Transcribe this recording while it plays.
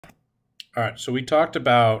All right, so we talked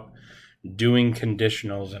about doing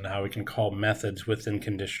conditionals and how we can call methods within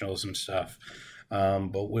conditionals and stuff.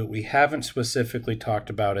 But what we haven't specifically talked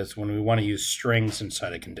about is when we want to use strings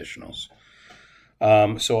inside of conditionals.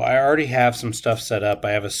 So I already have some stuff set up.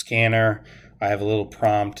 I have a scanner, I have a little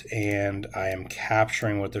prompt, and I am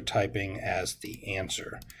capturing what they're typing as the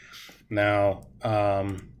answer. Now,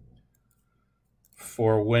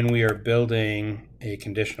 for when we are building a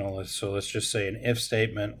conditional, so let's just say an if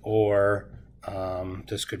statement, or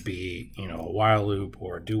this could be, a while loop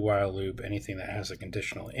or a do while loop, anything that has a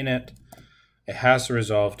conditional in it. It has to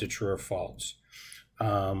resolve to true or false.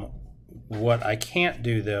 What I can't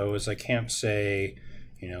do though is I can't say,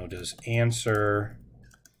 does answer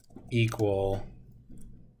equal,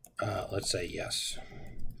 let's say yes,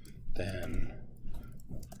 then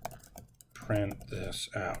print this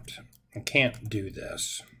out. I can't do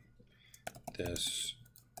this. This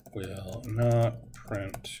will not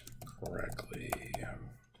print correctly.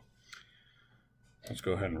 Let's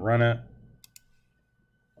go ahead and run it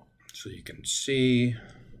so you can see.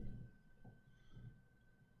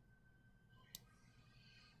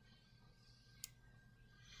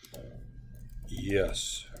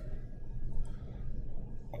 Yes.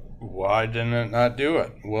 Why didn't it not do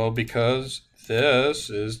it? Well, because this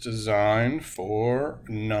is designed for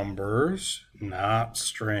numbers, not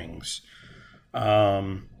strings.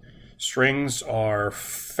 Strings are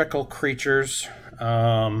fickle creatures,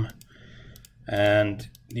 and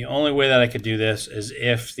the only way that I could do this is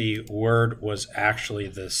if the word was actually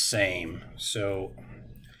the same. So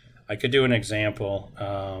I could do an example.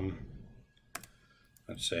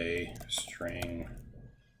 Let's say string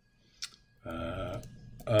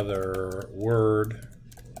other word,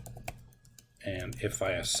 and if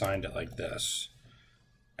I assigned it like this,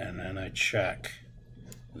 and then I check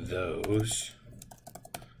those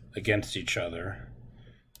against each other,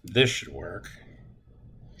 this should work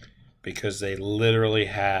because they literally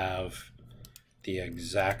have the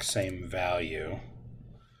exact same value,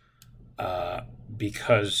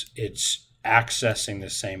 because it's accessing the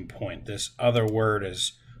same point. This other word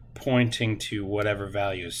is pointing to whatever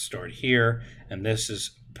value is stored here, and this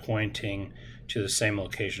is pointing to the same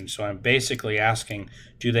location. So I'm basically asking,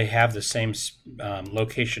 do they have the same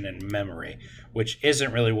location in memory, which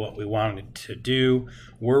isn't really what we wanted to do.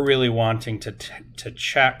 We're really wanting to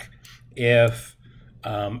check if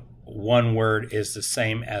one word is the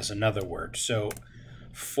same as another word. So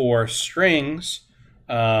for strings,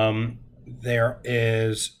 there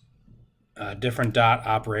is different dot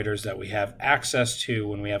operators that we have access to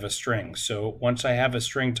when we have a string. So once I have a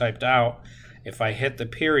string typed out, if I hit the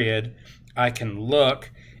period, I can look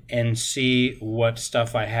and see what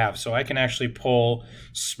stuff I have. So I can actually pull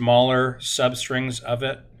smaller substrings of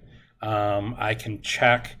it. I can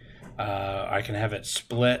check, I can have it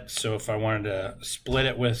split. So if I wanted to split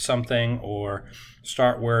it with something or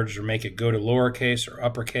start words or make it go to lowercase or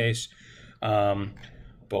uppercase. But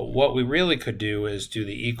what we really could do is do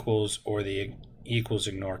the equals or the equals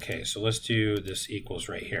ignore case. So let's do this equals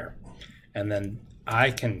right here. And then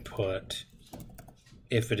I can put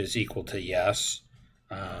if it is equal to yes,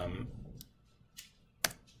 and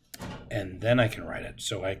then I can write it.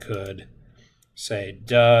 So I could say,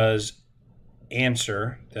 does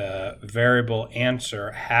answer, the variable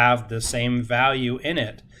answer, have the same value in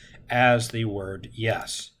it as the word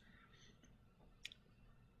yes?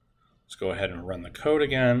 Let's go ahead and run the code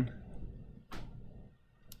again.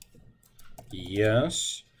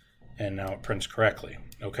 Yes, and now it prints correctly,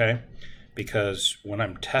 okay? Because when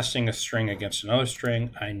I'm testing a string against another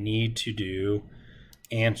string, I need to do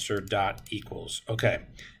answer dot equals. Okay,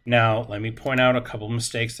 now let me point out a couple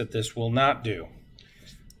mistakes that this will not do.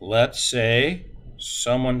 Let's say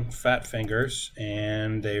someone fat fingers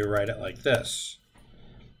and they write it like this.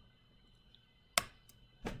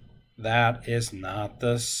 That is not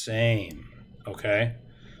the same, okay?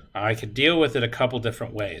 I could deal with it a couple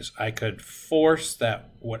different ways. I could force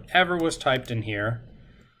that whatever was typed in here,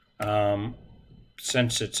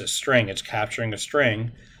 since it's a string, it's capturing a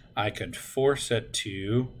string, I could force it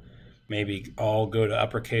to maybe all go to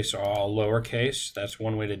uppercase or all lowercase. That's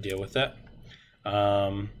one way to deal with it,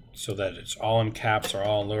 so that it's all in caps or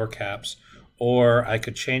all in lower caps. Or I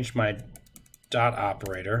could change my dot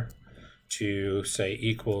operator to say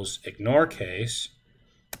equals ignore case,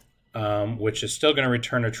 which is still going to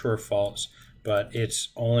return a true or false, but it's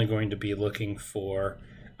only going to be looking for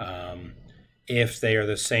if they are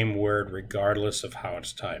the same word regardless of how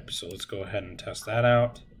it's typed. So let's go ahead and test that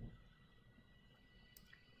out.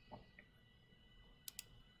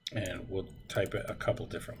 And we'll type it a couple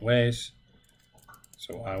different ways.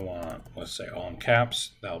 So I want, let's say all in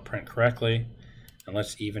caps, that'll print correctly. And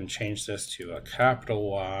let's even change this to a capital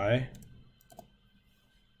Y,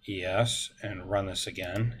 ES, and run this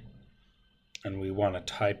again. And we want to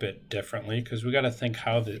type it differently because we got to think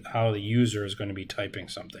how the user is going to be typing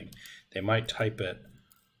something. They might type it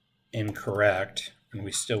incorrect, and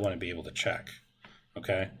we still want to be able to check.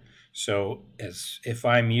 Okay, so if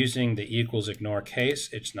I'm using the equals ignore case,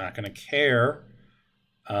 it's not going to care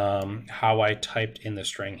how I typed in the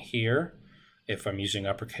string here, if I'm using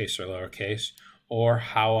uppercase or lowercase, or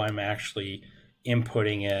how I'm actually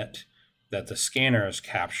inputting it that the scanner is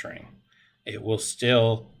capturing. It will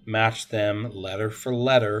still match them letter for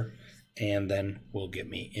letter and then will get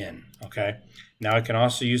me in. Okay, now I can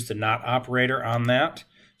also use the not operator on that.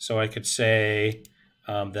 So I could say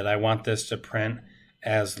that I want this to print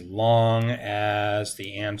as long as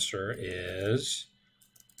the answer is,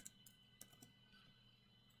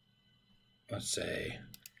 let's say,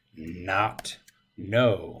 not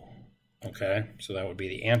no. Okay, so that would be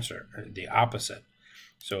the answer, or the opposite.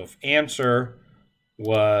 So if answer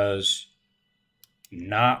was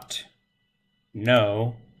not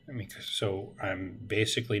no, so I'm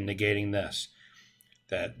basically negating this,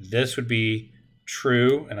 that this would be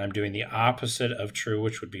true, and I'm doing the opposite of true,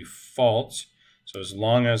 which would be false. So as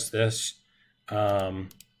long as this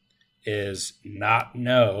is not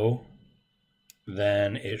no,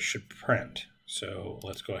 then it should print. So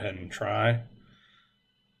let's go ahead and try.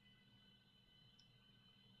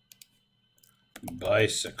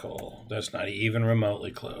 Bicycle. That's not even remotely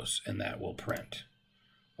close, and that will print.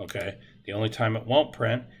 Okay, the only time it won't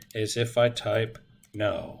print is if I type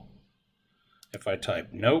no. If I type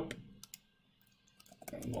nope,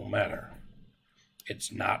 it won't matter.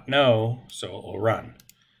 It's not no, so it will run.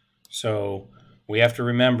 So we have to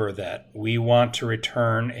remember that we want to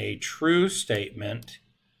return a true statement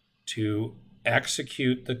to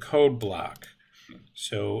execute the code block.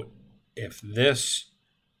 So if this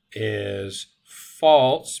is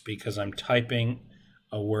false because I'm typing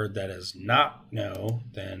a word that is not no,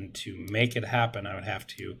 then to make it happen, I would have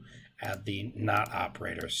to add the not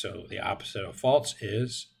operator. So the opposite of false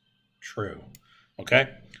is true. Okay?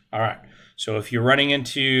 All right. So if you're running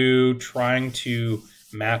into trying to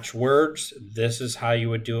match words, this is how you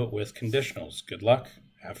would do it with conditionals. Good luck.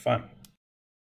 Have fun.